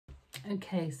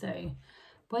Okay, so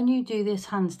when you do this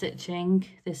hand stitching,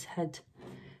 this head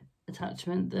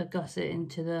attachment, the gusset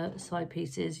into the side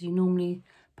pieces, you normally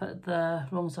put the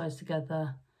wrong sides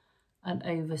together and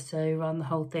over sew around the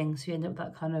whole thing, so you end up with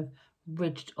that kind of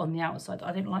ridged on the outside.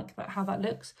 I don't like that, how that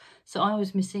looks, so I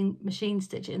always machine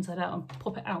stitch it inside out and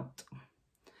pop it out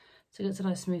so it gets a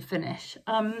nice smooth finish.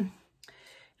 In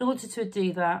order to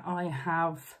do that, I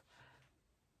have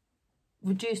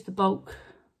reduced the bulk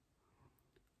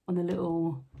on the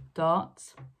little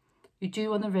darts. You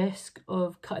do run the risk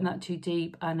of cutting that too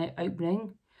deep and it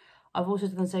opening. I've also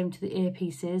done the same to the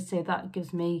earpieces, so that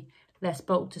gives me less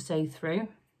bulk to sew through.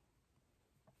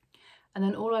 And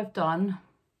then all I've done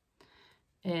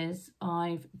is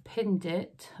I've pinned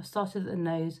it. I've started at the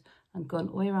nose and gone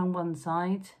all the way around one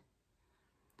side,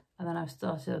 and then I've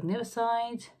started on the other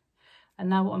side. And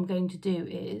now what I'm going to do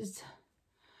is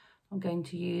I'm going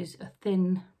to use a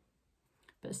thin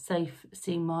but safe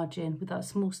seam margin with that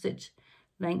small stitch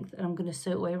length, and I'm going to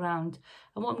sew it all the way around.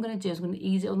 And what I'm going to do is I'm going to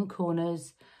ease it on the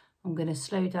corners. I'm going to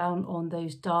slow down on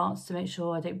those darts to make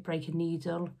sure I don't break a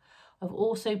needle. I've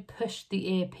also pushed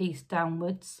the earpiece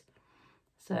downwards,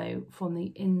 so from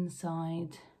the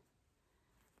inside,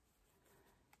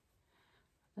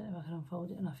 I don't know if I can unfold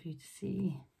it enough for you to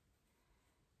see.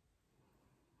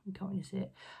 You can't really see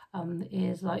it. The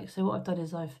ears, like, so what I've done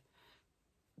is I've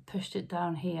pushed it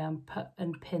down here and put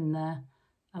and pin there,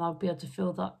 and I'll be able to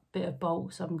feel that bit of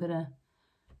bulk, so I'm gonna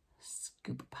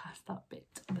scoop past that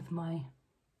bit with my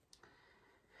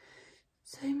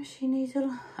sewing machine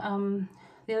needle.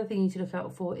 The other thing you need to look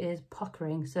out for is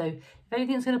puckering. So if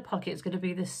anything's going to pucker, it's going to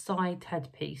be this side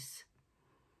head piece,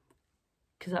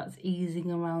 because that's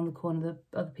easing around the corner.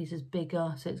 The other piece is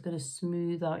bigger, so it's going to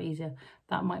smooth out easier.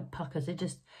 That might pucker, so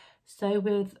just sew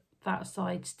with that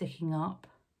side sticking up.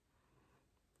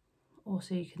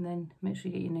 Also, you can then make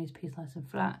sure you get your nose piece nice and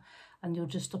flat, and you'll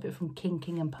just stop it from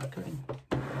kinking and puckering.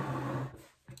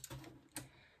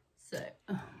 So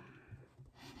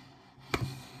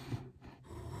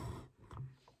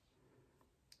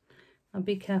and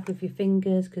be careful with your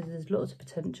fingers, because there's lots of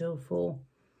potential for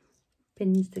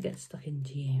pins to get stuck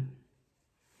into you,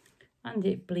 and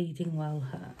it bleeding well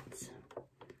hurts.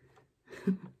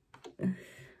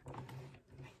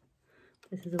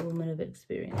 This is a woman of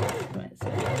experience. Right, so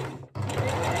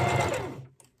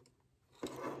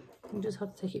you just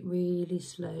have to take it really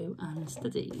slow and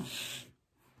steady.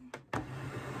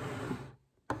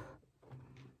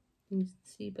 You can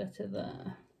see better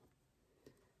there.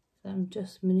 So I'm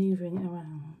just manoeuvring it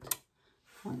around.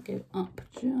 Might go up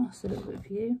just a little bit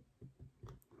for you.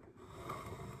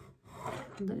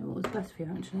 I don't know what was best for you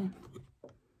actually.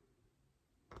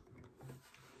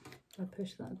 I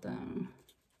push that down.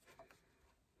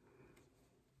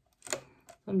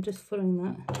 I'm just following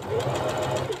that.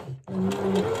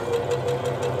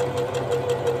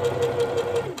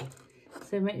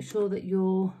 So make sure that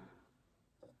your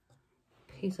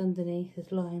piece underneath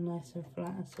is lying nice and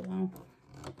flat as well.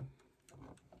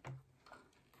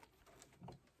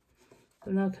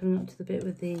 I'm now coming up to the bit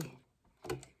with the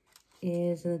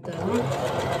ears and the dart.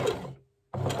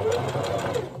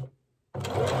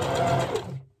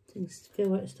 So you can feel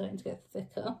where it's starting to get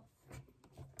thicker.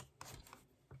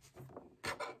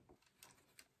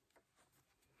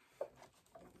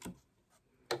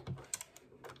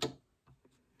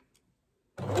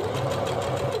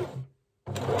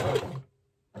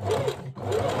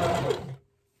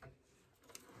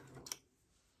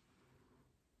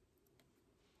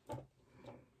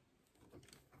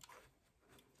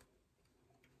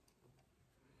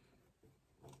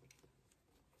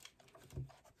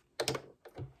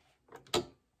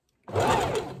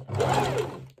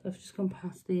 I've just gone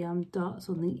past the darts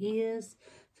on the ears,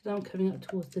 so now I'm coming up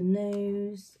towards the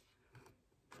nose.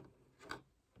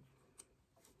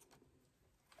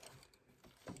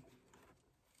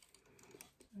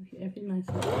 Okay, everything nice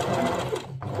and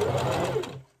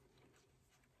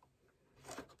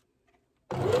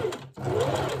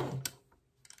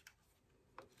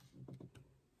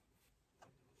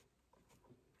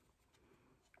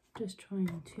just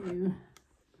trying to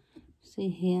see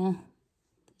here.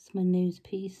 That's my nose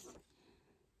piece.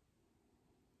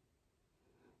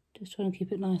 Just trying to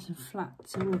keep it nice and flat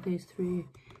so it all goes through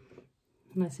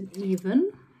nice and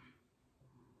even.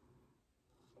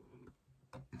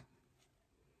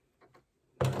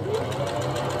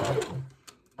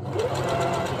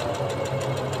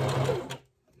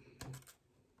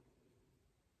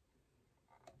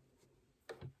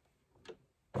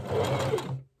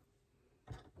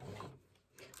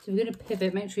 So we're going to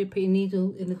pivot. Make sure you put your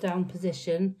needle in the down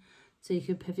position so you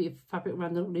can pivot your fabric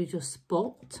around and not lose your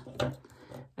spot.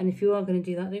 And if you are going to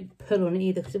do that, don't pull on it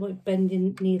either, because it might bend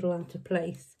your needle out of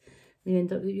place. And you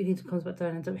end up, your needle comes back down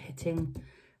and ends up hitting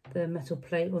the metal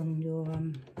plate on your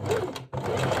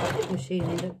machine,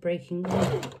 and end up breaking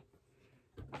off.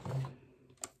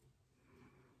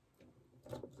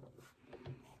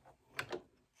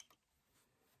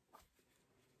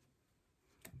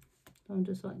 I'll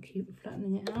just like keep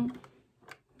flattening it out.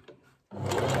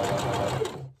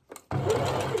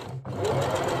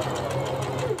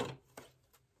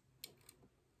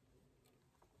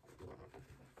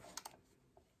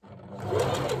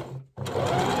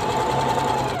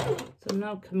 So I'm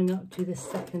now coming up to the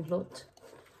second lot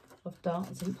of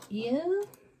darts in here.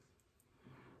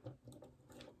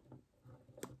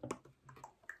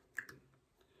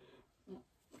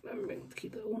 Remembering to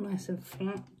keep it all nice and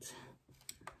flat.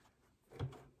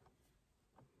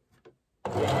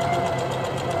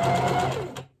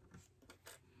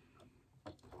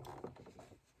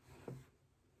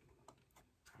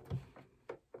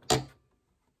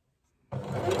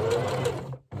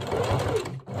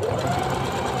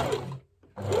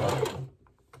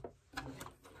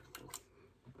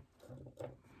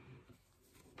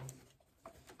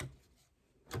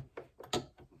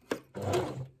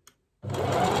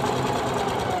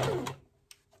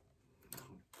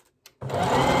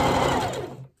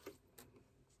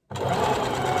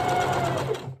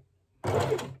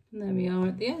 And there we are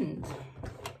at the end.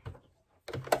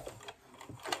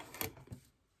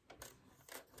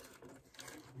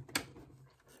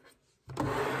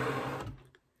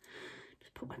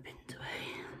 Just put my pins away.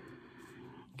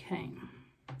 Okay.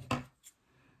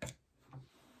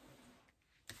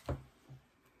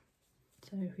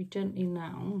 So if we gently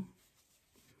now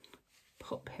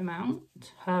pop him out,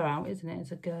 her out, isn't it?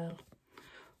 It's a girl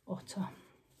otter.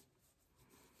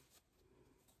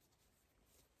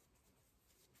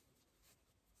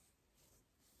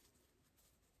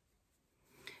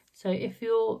 So if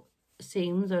your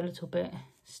seams are a little bit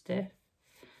stiff,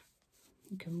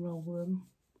 you can roll them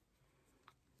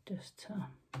just to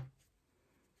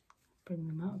bring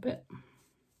them out a bit.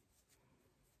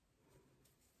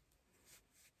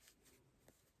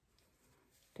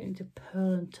 Don't need to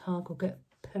pull and tug or get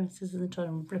pair of scissors and try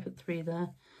and rip it through there.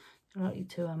 You're likely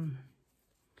to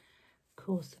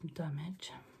cause some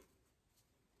damage.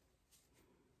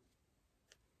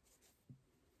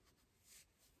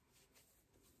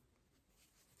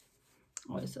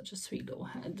 Oh, it's such a sweet little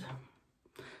head.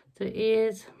 So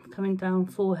ears coming down,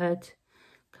 forehead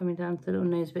coming down to the little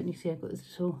nose bit, and you see I've got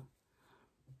this little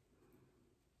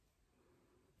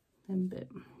bit.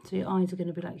 So your eyes are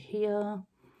going to be like here.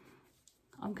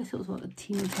 I'm guessing it's what the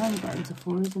teeny tiny buttons are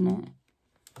for, isn't it?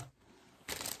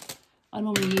 I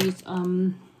normally use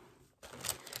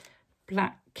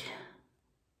black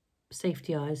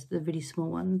safety eyes, the really small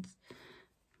ones.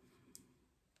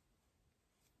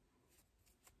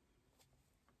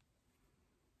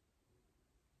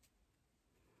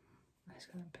 Let's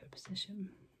go and put a position.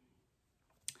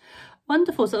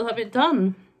 Wonderful, so that's it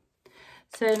done.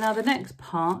 So now the next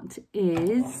part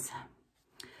is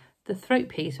the throat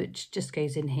piece, which just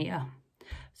goes in here.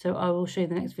 So I will show you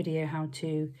the next video how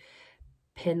to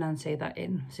pin and sew that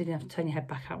in. So you're gonna have to turn your head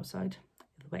back outside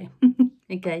the other way.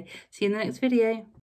 Okay, see you in the next video.